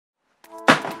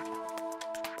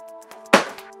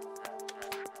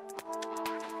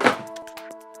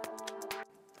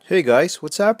Hey guys,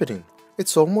 what's happening?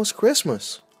 It's almost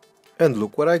Christmas. And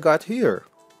look what I got here.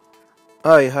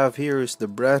 I have here is the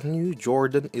brand new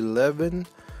Jordan 11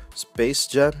 Space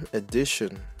Jam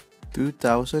Edition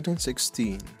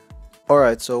 2016.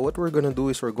 Alright, so what we're gonna do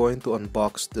is we're going to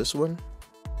unbox this one.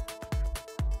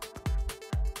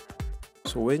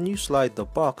 So when you slide the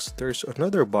box, there's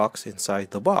another box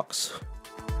inside the box.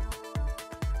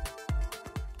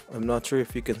 I'm not sure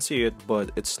if you can see it,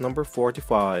 but it's number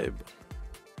 45.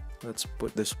 Let's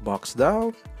put this box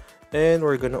down and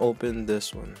we're gonna open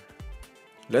this one.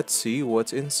 Let's see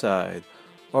what's inside.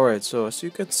 Alright, so as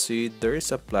you can see, there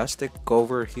is a plastic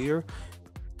cover here,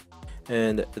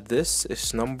 and this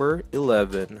is number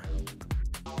 11.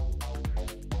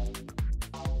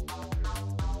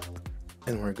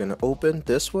 And we're gonna open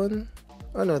this one,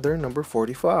 another number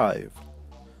 45.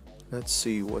 Let's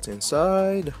see what's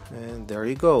inside, and there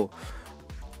you go.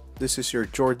 This is your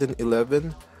Jordan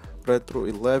 11 Retro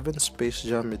 11 Space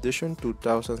Jam Edition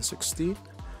 2016.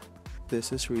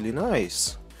 This is really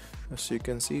nice. As you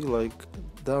can see, like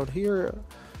down here,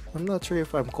 I'm not sure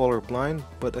if I'm colorblind,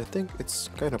 but I think it's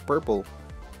kind of purple,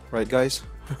 right guys?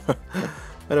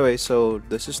 Anyway, so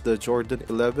this is the Jordan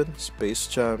 11 Space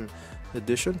Jam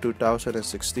Edition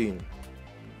 2016.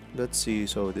 Let's see,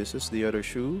 so this is the other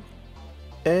shoe,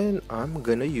 and I'm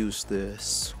gonna use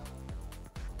this.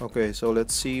 Okay, so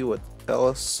let's see what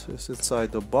else is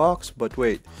inside the box. But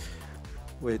wait,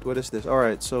 what is this?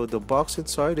 Alright, so the box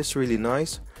inside is really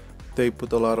nice. They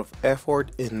put a lot of effort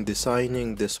in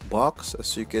designing this box.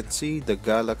 As you can see, the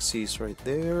galaxies right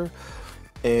there,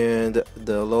 and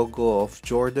the logo of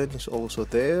Jordan is also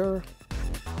there.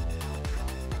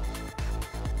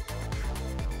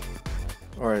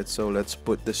 Alright, so let's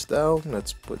put this down.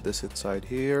 Let's put this inside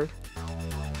here.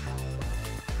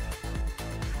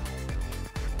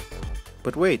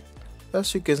 But wait,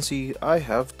 as you can see, I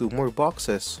have two more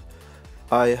boxes.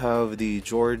 I have the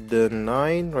Jordan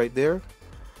 9 right there,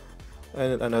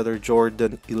 and another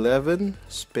Jordan 11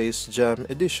 Space Jam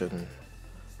Edition.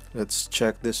 Let's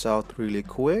check this out really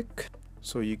quick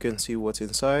so you can see what's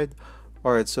inside.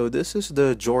 Alright, so this is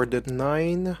the Jordan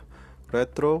 9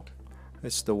 Retro.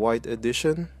 It's the white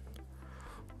edition.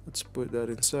 Let's put that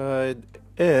inside,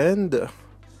 and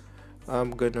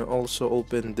I'm gonna also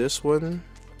open this one.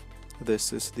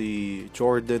 This is the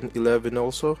Jordan 11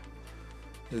 also.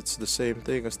 It's the same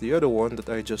thing as the other one that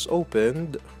I just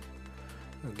opened.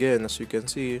 Again, as you can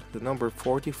see, the number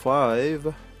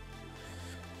 45.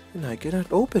 And I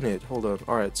cannot open it. Hold on.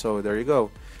 Alright, so there you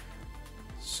go.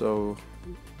 So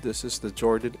this is the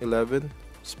Jordan 11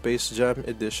 Space Jam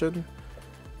Edition.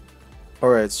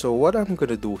 Alright, so what I'm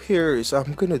gonna do here is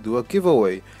I'm gonna do a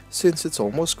giveaway. Since it's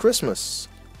almost Christmas,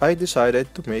 I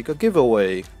decided to make a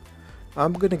giveaway.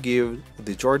 I'm gonna give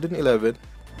the Jordan 11,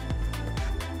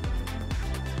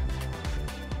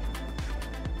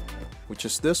 which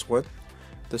is this one,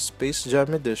 the Space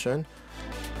Jam Edition.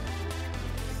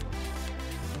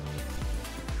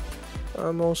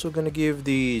 I'm also gonna give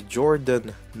the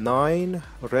Jordan 9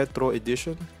 Retro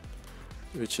Edition,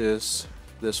 which is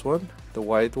this one, the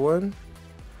white one.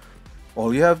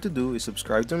 All you have to do is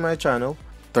subscribe to my channel,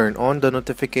 turn on the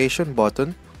notification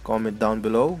button, comment down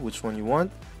below which one you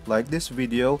want, like this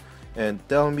video, and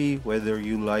tell me whether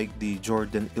you like the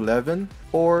Jordan 11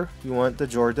 or you want the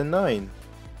Jordan 9.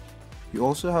 You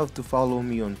also have to follow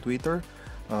me on Twitter.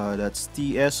 That's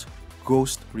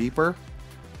TheSilentGhostReaper.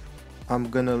 I'm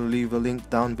gonna leave a link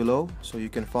down below so you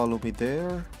can follow me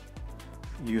there.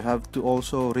 You have to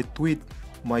also retweet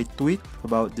my tweet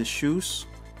about the shoes.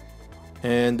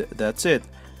 And that's it.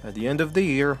 At the end of the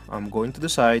year, I'm going to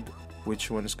decide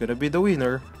which one is gonna be the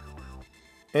winner,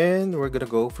 and we're gonna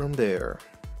go from there.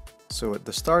 So at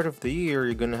the start of the year,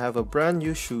 you're gonna have a brand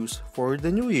new shoes for the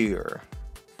new year.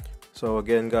 So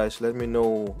again guys, let me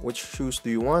know which shoes do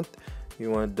you want.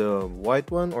 You want the white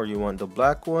one or you want the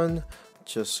black one?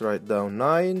 Just write down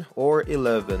 9 or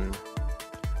 11.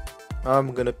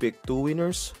 I'm gonna pick two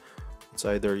winners. It's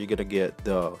either you're gonna get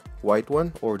the white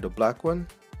one or the black one.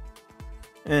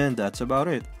 And that's about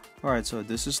it. Alright, so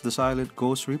this is the Silent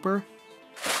Ghost Reaper,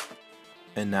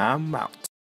 and I'm out.